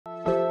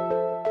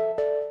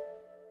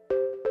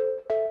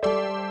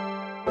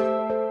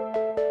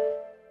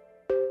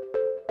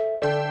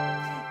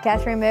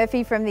Catherine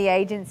Murphy from the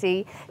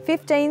agency.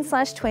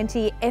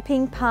 15/20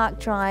 Epping Park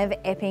Drive,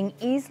 Epping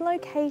is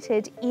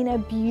located in a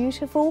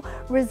beautiful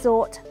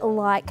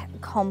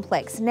resort-like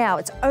complex. Now,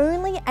 it's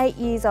only 8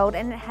 years old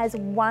and it has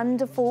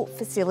wonderful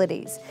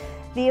facilities.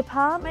 The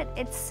apartment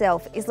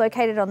itself is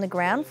located on the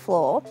ground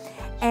floor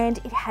and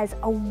it has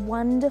a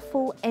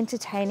wonderful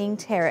entertaining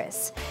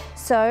terrace.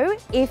 So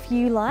if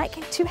you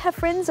like to have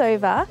friends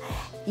over,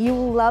 you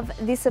will love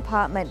this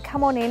apartment.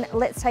 Come on in,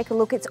 let's take a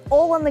look. It's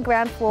all on the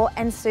ground floor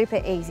and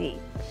super easy.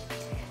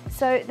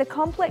 So the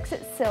complex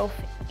itself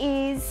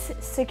is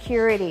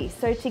security.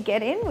 So to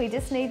get in, we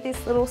just need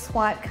this little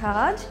swipe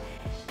card.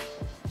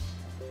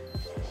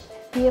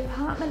 The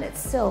apartment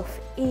itself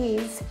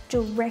is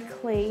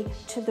directly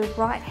to the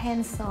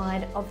right-hand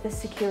side of the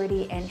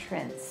security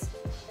entrance.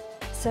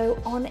 So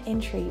on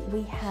entry,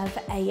 we have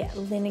a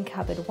linen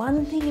cupboard.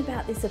 One thing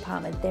about this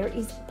apartment, there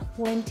is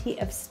plenty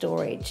of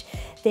storage.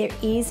 There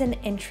is an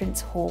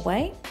entrance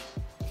hallway,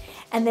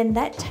 and then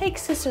that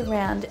takes us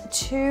around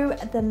to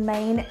the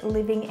main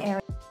living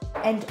area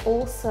and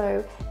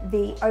also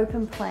the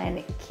open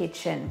plan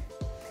kitchen.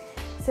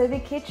 So the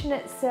kitchen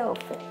itself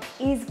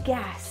is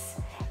gas,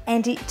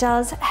 and it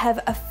does have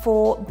a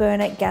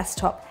 4-burner gas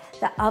top.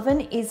 The oven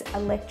is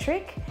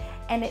electric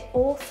and it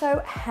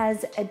also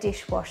has a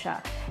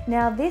dishwasher.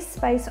 Now this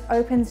space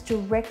opens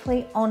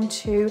directly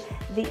onto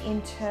the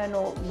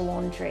internal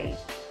laundry.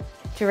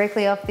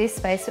 Directly off this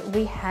space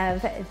we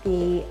have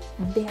the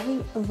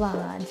very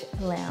large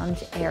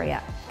lounge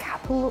area.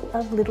 Couple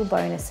of little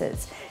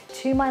bonuses.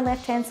 To my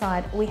left-hand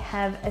side, we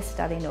have a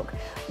study nook,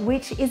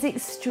 which is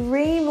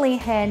extremely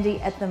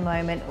handy at the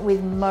moment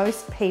with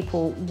most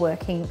people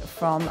working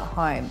from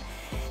home.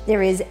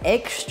 There is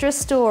extra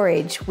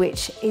storage,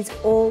 which is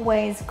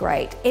always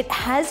great. It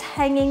has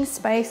hanging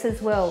space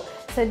as well.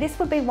 So this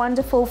would be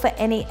wonderful for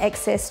any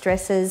excess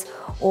dresses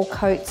or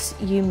coats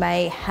you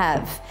may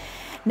have.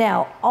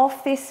 Now,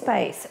 off this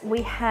space,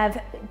 we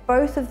have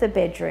both of the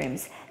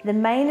bedrooms. The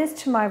main is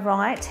to my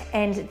right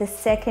and the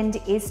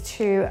second is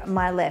to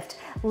my left.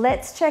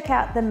 Let's check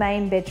out the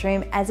main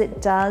bedroom as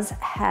it does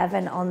have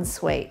an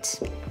ensuite.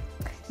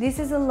 This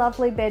is a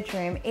lovely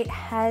bedroom. It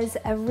has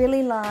a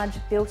really large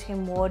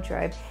built-in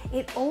wardrobe.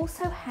 It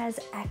also has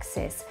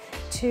access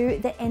to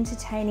the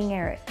entertaining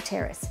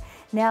terrace.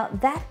 Now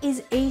that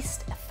is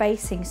east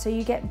facing, so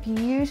you get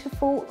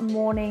beautiful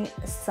morning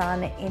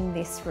sun in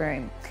this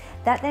room.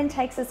 That then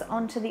takes us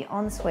onto the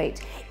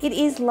ensuite. It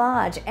is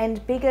large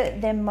and bigger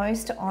than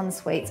most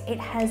ensuites. It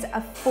has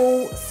a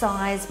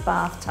full-size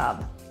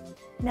bathtub.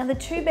 Now the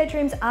 2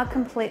 bedrooms are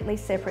completely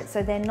separate,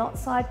 so they're not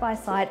side by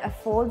side,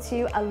 affords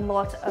you a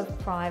lot of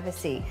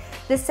privacy.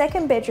 The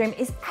second bedroom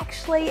is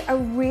actually a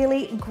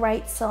really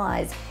great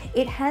size.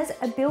 It has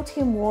a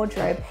built-in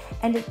wardrobe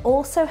and it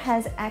also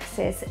has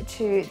access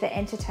to the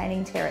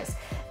entertaining terrace.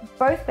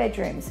 Both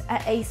bedrooms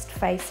are east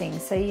facing,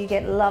 so you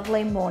get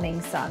lovely morning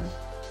sun.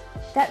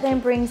 That then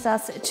brings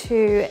us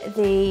to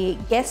the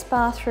guest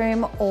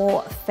bathroom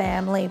or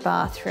family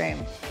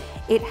bathroom.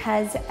 It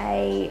has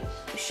a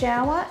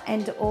shower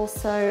and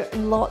also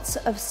lots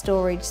of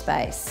storage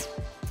space.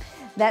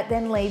 That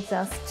then leads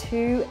us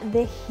to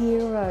the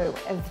hero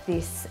of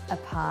this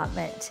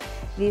apartment,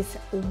 this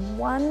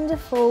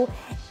wonderful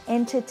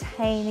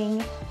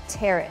entertaining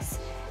terrace.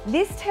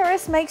 This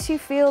terrace makes you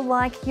feel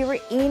like you're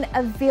in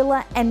a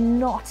villa and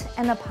not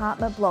an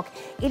apartment block.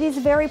 It is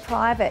very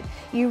private.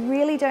 You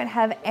really don't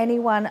have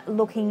anyone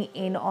looking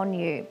in on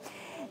you.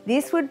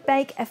 This would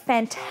make a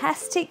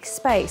fantastic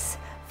space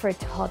for a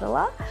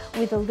toddler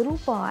with a little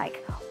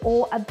bike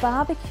or a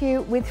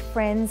barbecue with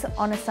friends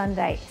on a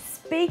Sunday.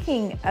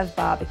 Speaking of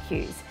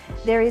barbecues,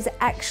 there is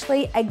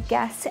actually a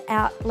gas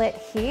outlet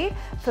here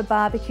for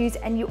barbecues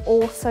and you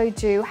also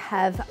do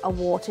have a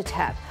water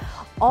tap.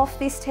 Off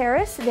this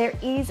terrace, there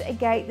is a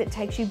gate that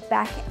takes you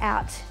back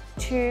out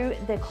to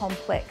the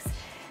complex.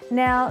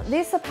 Now,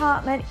 this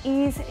apartment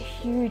is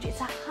huge.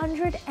 It's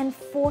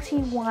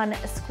 141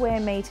 square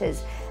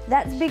meters.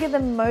 That's bigger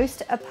than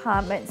most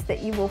apartments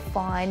that you will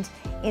find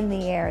in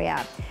the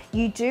area.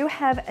 You do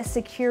have a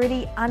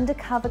security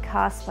undercover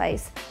car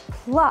space,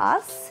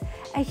 plus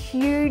a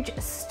huge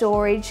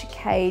storage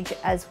cage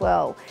as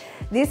well.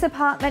 This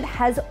apartment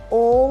has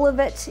all of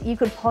it you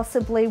could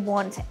possibly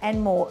want and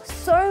more.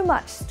 So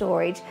much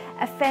storage,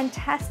 a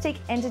fantastic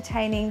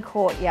entertaining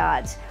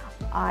courtyard.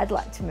 I'd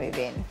like to move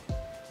in.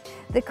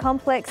 The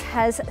complex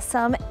has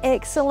some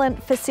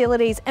excellent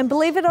facilities, and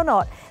believe it or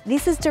not,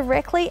 this is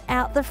directly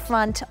out the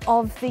front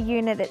of the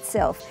unit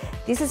itself.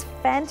 This is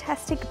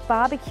fantastic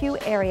barbecue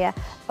area.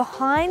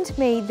 Behind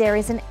me there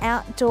is an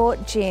outdoor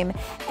gym,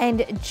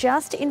 and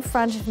just in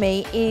front of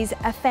me is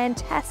a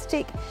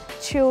fantastic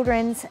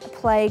children's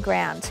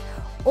playground.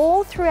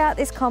 All throughout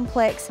this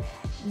complex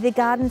The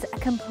gardens are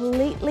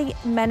completely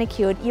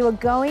manicured. You are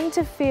going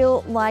to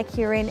feel like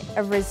you're in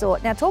a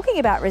resort. Now, talking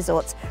about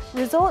resorts,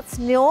 resorts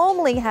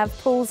normally have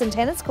pools and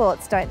tennis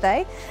courts, don't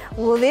they?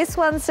 Well, this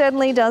one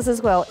certainly does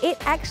as well. It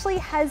actually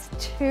has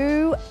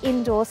 2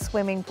 indoor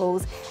swimming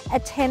pools, a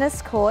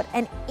tennis court,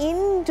 an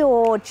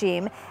indoor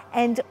gym,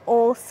 and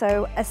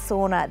also a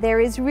sauna. There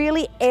is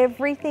really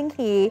everything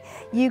here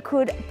you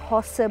could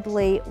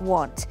possibly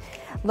want.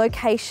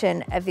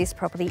 Location of this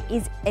property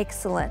is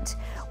excellent.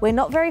 We're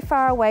not very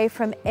far away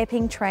from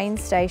Epping train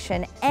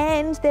station,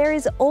 and there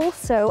is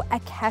also a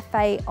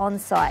cafe on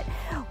site.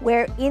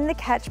 We're in the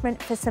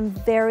catchment for some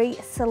very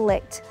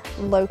select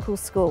local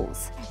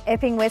schools.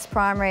 Epping West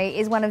Primary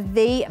is one of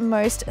the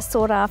most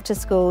sought after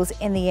schools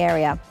in the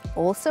area.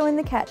 Also in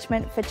the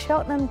catchment for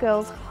Cheltenham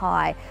Girls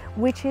High,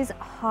 which is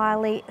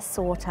highly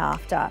sought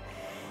after.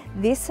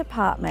 This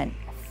apartment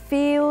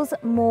feels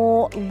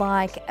more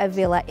like a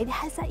villa. It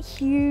has that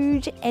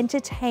huge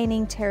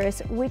entertaining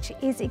terrace, which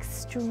is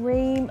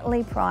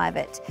extremely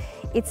private.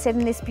 It's set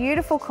in this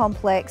beautiful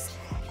complex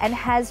and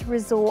has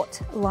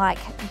resort-like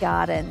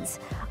gardens.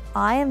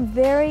 I am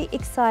very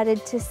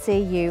excited to see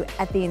you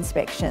at the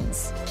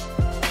inspections.